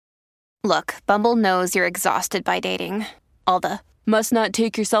Look, Bumble knows you're exhausted by dating. All the, must not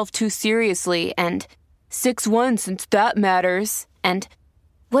take yourself too seriously, and 6'1" since that matters. And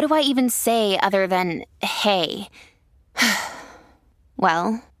what do I even say other than, hey?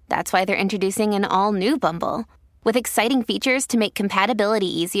 Well, that's why they're introducing an all-new Bumble, with exciting features to make compatibility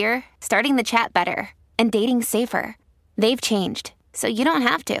easier, starting the chat better, and dating safer. They've changed, so you don't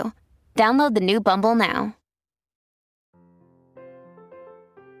have to. Download the new Bumble now.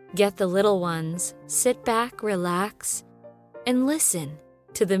 Get the little ones, sit back, relax, and listen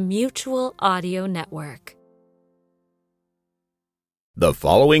to the Mutual Audio Network. The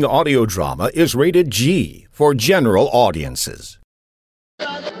following audio drama is rated G for general audiences.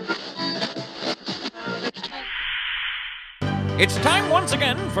 It's time once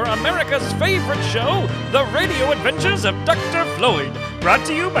again for America's favorite show, The Radio Adventures of Dr. Floyd, brought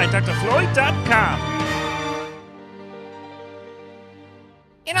to you by drfloyd.com.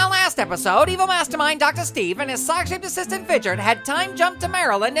 In our last episode, evil mastermind Dr. Steve and his sock-shaped assistant Fidget had time jumped to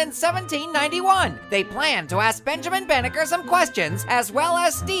Maryland in 1791. They planned to ask Benjamin Banneker some questions, as well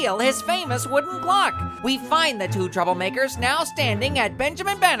as steal his famous wooden clock. We find the two troublemakers now standing at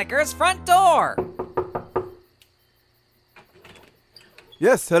Benjamin Banneker's front door.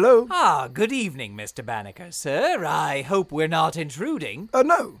 Yes, hello? Good evening, Mr. Banneker, sir. I hope we're not intruding.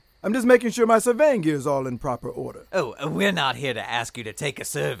 No. I'm just making sure my surveying gear's all in proper order. We're not here to ask you to take a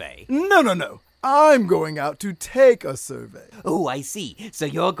survey. No. I'm going out to take a survey. Oh, I see. So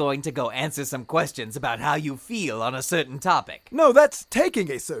you're going to go answer some questions about how you feel on a certain topic. No, that's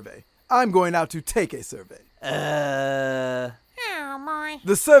taking a survey. I'm going out to take a survey. Oh, my.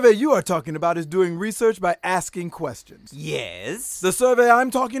 The survey you are talking about is doing research by asking questions. Yes? The survey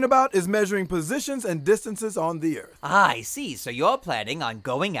I'm talking about is measuring positions and distances on the Earth. I see. So you're planning on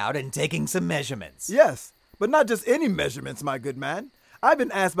going out and taking some measurements. Yes, but not just any measurements, my good man. I've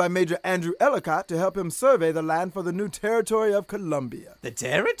been asked by Major Andrew Ellicott to help him survey the land for the new Territory of Columbia. The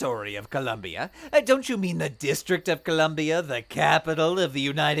Territory of Columbia? Don't you mean the District of Columbia, the capital of the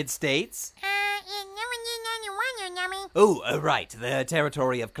United States? Right, the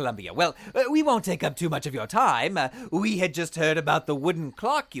Territory of Columbia. Well, we won't take up too much of your time. We had just heard about the wooden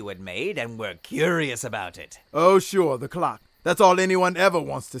clock you had made, and we're curious about it. Oh, sure, the clock. That's all anyone ever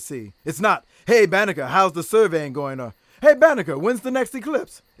wants to see. It's not, hey, Banneker, how's the surveying going? Or, hey, Banneker, when's the next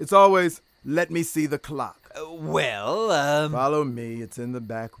eclipse? It's always, let me see the clock. Follow me, it's in the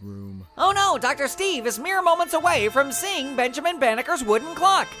back room. Oh no, Dr. Steve is mere moments away from seeing Benjamin Banneker's wooden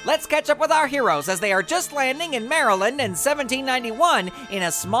clock. Let's catch up with our heroes as they are just landing in Maryland in 1791 in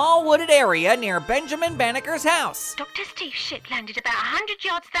a small wooded area near Benjamin Banneker's house. Dr. Steve's ship landed about 100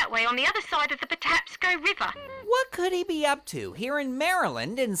 yards that way on the other side of the Patapsco River. What could he be up to here in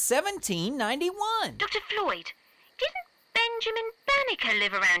Maryland in 1791? Dr. Floyd, didn't Benjamin Banneker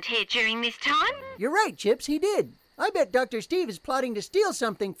live around here during this time? You're right, Chips, he did. I bet Dr. Steve is plotting to steal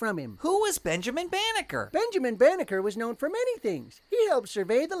something from him. Who was Benjamin Banneker? Benjamin Banneker was known for many things. He helped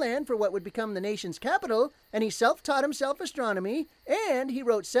survey the land for what would become the nation's capital, and he self-taught himself astronomy, and he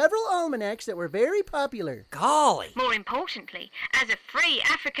wrote several almanacs that were very popular. Golly! More importantly, as a free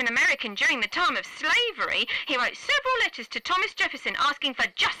African-American during the time of slavery, he wrote several letters to Thomas Jefferson asking for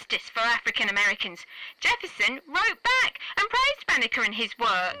justice for African-Americans. Jefferson wrote back and praised Banneker and his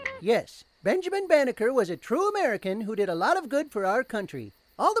work. Yes. Benjamin Banneker was a true American who did a lot of good for our country.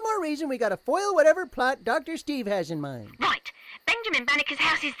 All the more reason we gotta foil whatever plot Dr. Steve has in mind. Right. Benjamin Banneker's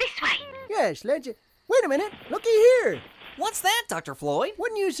house is this way. Yes, wait a minute. Looky here. What's that, Dr. Floyd?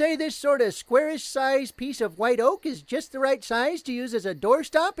 Wouldn't you say this sort of squarish-sized piece of white oak is just the right size to use as a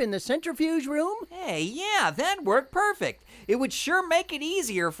doorstop in the centrifuge room? Hey, yeah, that'd work perfect. It would sure make it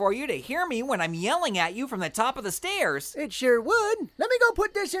easier for you to hear me when I'm yelling at you from the top of the stairs. It sure would. Let me go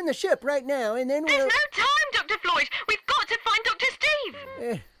put this in the ship right now, and then we'll... There's no time, Dr. Floyd. We've got to find Dr.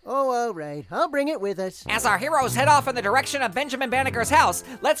 Steve. All right. I'll bring it with us. As our heroes head off in the direction of Benjamin Banneker's house,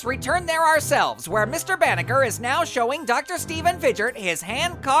 let's return there ourselves, where Mr. Banneker is now showing Dr. Stephen Fidget his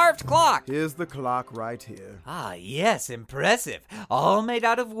hand-carved clock. Here's the clock right here. Yes, impressive. All made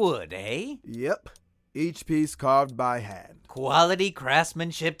out of wood, eh? Yep. Each piece carved by hand. Quality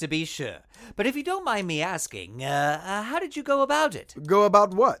craftsmanship, to be sure. But if you don't mind me asking, how did you go about it? Go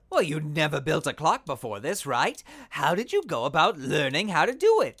about what? Well, you'd never built a clock before this, right? How did you go about learning how to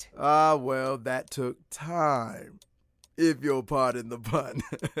do it? Well, that took time. If you'll pardon the pun.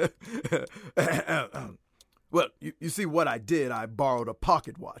 Well, you see what I did. I borrowed a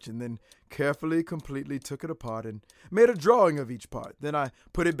pocket watch and then carefully, completely took it apart and made a drawing of each part. Then I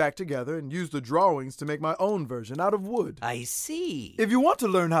put it back together and used the drawings to make my own version out of wood. I see. If you want to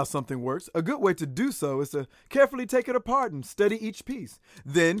learn how something works, a good way to do so is to carefully take it apart and study each piece.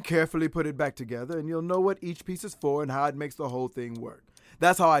 Then carefully put it back together and you'll know what each piece is for and how it makes the whole thing work.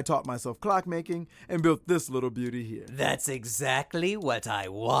 That's how I taught myself clockmaking and built this little beauty here. That's exactly what I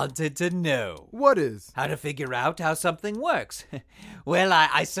wanted to know. What is? How to figure out how something works. Well,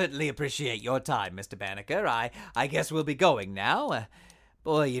 I certainly appreciate your time, Mr. Banneker. I guess we'll be going now.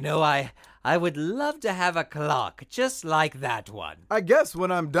 Boy, you know, I would love to have a clock just like that one. I guess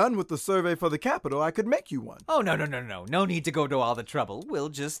when I'm done with the survey for the Capitol, I could make you one. Oh, no. No need to go to all the trouble. We'll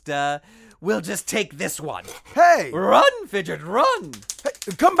just take this one. Hey! Run, Fidget, run! Hey,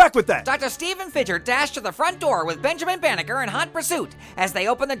 come back with that! Dr. Steve and Fidget dash to the front door with Benjamin Banneker in hot pursuit. As they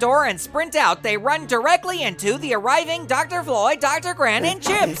open the door and sprint out, they run directly into the arriving Dr. Floyd, Dr. Grant, and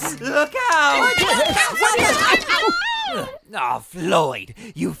Chips. Look out! Oh, Floyd,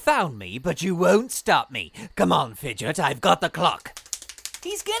 you found me, but you won't stop me. Come on, Fidget, I've got the clock.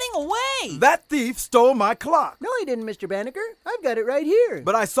 He's getting away! That thief stole my clock! No, he didn't, Mr. Banneker. I've got it right here.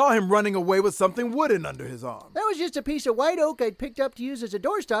 But I saw him running away with something wooden under his arm. That was just a piece of white oak I'd picked up to use as a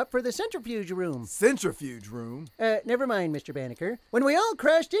doorstop for the centrifuge room. Centrifuge room? Never mind, Mr. Banneker. When we all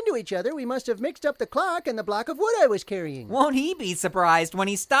crashed into each other, we must have mixed up the clock and the block of wood I was carrying. Won't he be surprised when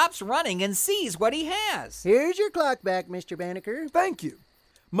he stops running and sees what he has? Here's your clock back, Mr. Banneker. Thank you.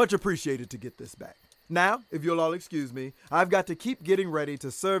 Much appreciated to get this back. Now, if you'll all excuse me, I've got to keep getting ready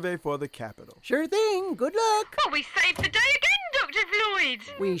to survey for the Capitol. Sure thing. Good luck. Well, we saved the day again, Dr. Floyd.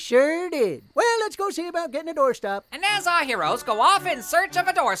 We sure did. Well, let's go see about getting a doorstop. And as our heroes go off in search of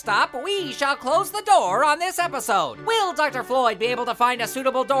a doorstop, we shall close the door on this episode. Will Dr. Floyd be able to find a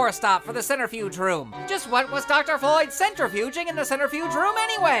suitable doorstop for the centrifuge room? Just what was Dr. Floyd centrifuging in the centrifuge room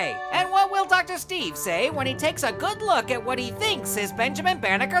anyway? And what will Dr. Steve say when he takes a good look at what he thinks is Benjamin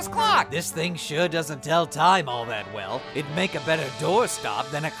Banneker's clock? This thing sure doesn't tell time all that well. It'd make a better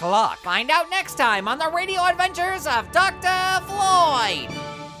doorstop than a clock. Find out next time on the Radio Adventures of Dr. Floyd.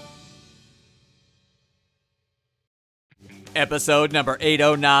 Episode number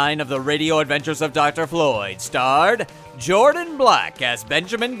 809 of the Radio Adventures of Dr. Floyd starred Jordan Black as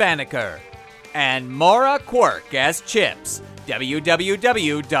Benjamin Banneker and Maura Quirk as Chips.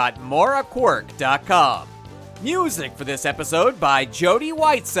 www.mauraquirk.com. Music for this episode by Jody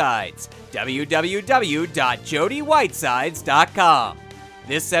Whitesides. www.jodywhitesides.com.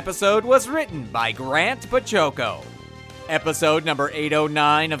 This episode was written by Grant Pachoco. Episode number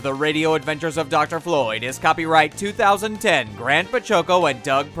 809 of the Radio Adventures of Dr. Floyd is copyright 2010 Grant Pachoco and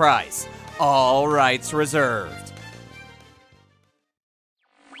Doug Price. All rights reserved.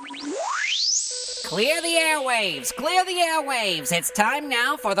 Clear the airwaves! Clear the airwaves! It's time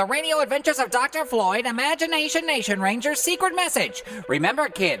now for the Radio Adventures of Dr. Floyd Imagination Nation Ranger's secret message. Remember,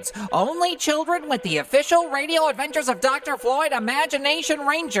 kids, only children with the official Radio Adventures of Dr. Floyd Imagination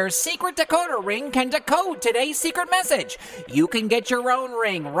Ranger's secret decoder ring can decode today's secret message. You can get your own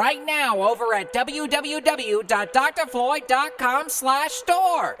ring right now over at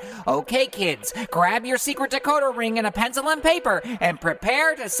www.drfloyd.com/store. Okay, kids, grab your secret decoder ring and a pencil and paper and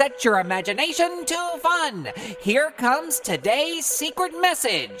prepare to set your imagination to fun. Here comes today's secret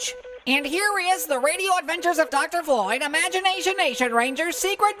message. And here is the Radio Adventures of Dr. Floyd Imagination Nation Ranger's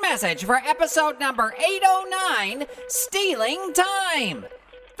secret message for episode number 809, Stealing Time.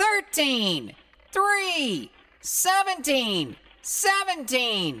 13, 3, 17,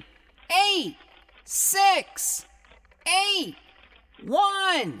 17, 8, 6, 8,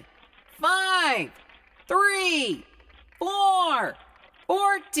 1, 5, 3, 4,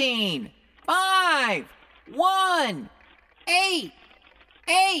 14, 5, 1, 8,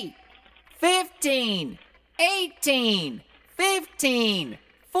 8, 15, 18, 15,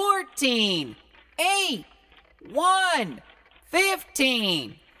 14, 8, 1,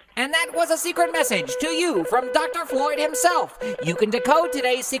 15. And that was a secret message to you from Dr. Floyd himself. You can decode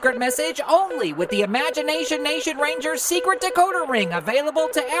today's secret message only with the Imagination Nation Ranger's secret decoder ring, available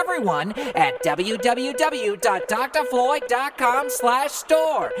to everyone at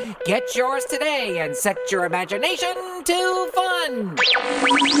www.drfloyd.com/store. Get yours today and set your imagination to fun.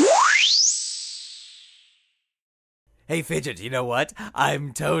 Hey, Fidget, you know what?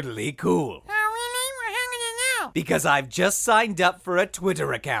 I'm totally cool. Because I've just signed up for a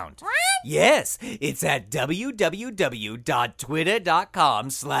Twitter account. What? Yes, it's at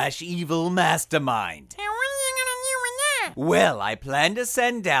www.twitter.com/evilmastermind. Now, what are you gonna do with that? Well, I plan to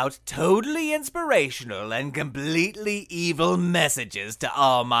send out totally inspirational and completely evil messages to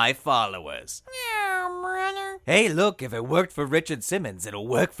all my followers. Oh, brother. Hey, look, if it worked for Richard Simmons, it'll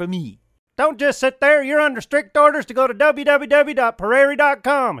work for me. Don't just sit there. You're under strict orders to go to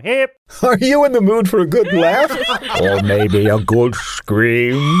www.prairie.com. Hip. Are you in the mood for a good laugh? Or maybe a good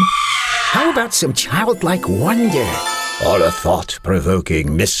scream? How about some childlike wonder? Or a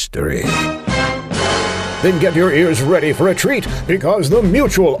thought-provoking mystery? Then get your ears ready for a treat, because the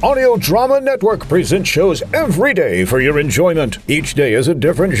Mutual Audio Drama Network presents shows every day for your enjoyment. Each day is a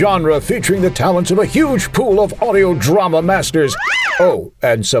different genre featuring the talents of a huge pool of audio drama masters. Oh,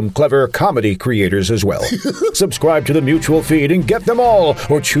 and some clever comedy creators as well. Subscribe to the Mutual feed and get them all,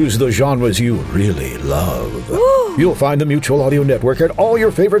 or choose the genres you really love. You'll find the Mutual Audio Network at all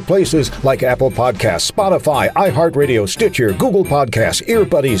your favorite places like Apple Podcasts, Spotify, iHeartRadio, Stitcher, Google Podcasts,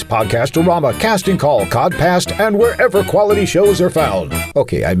 Earbuddies, Podcastorama, Casting Call, Codcast, and wherever quality shows are found.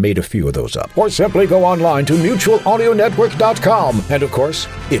 Okay, I made a few of those up. Or simply go online to mutualaudionetwork.com. And of course,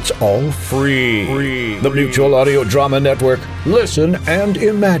 it's all free. The Mutual Audio Drama Network. Listen and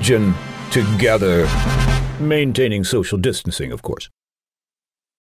imagine together. Maintaining social distancing, of course.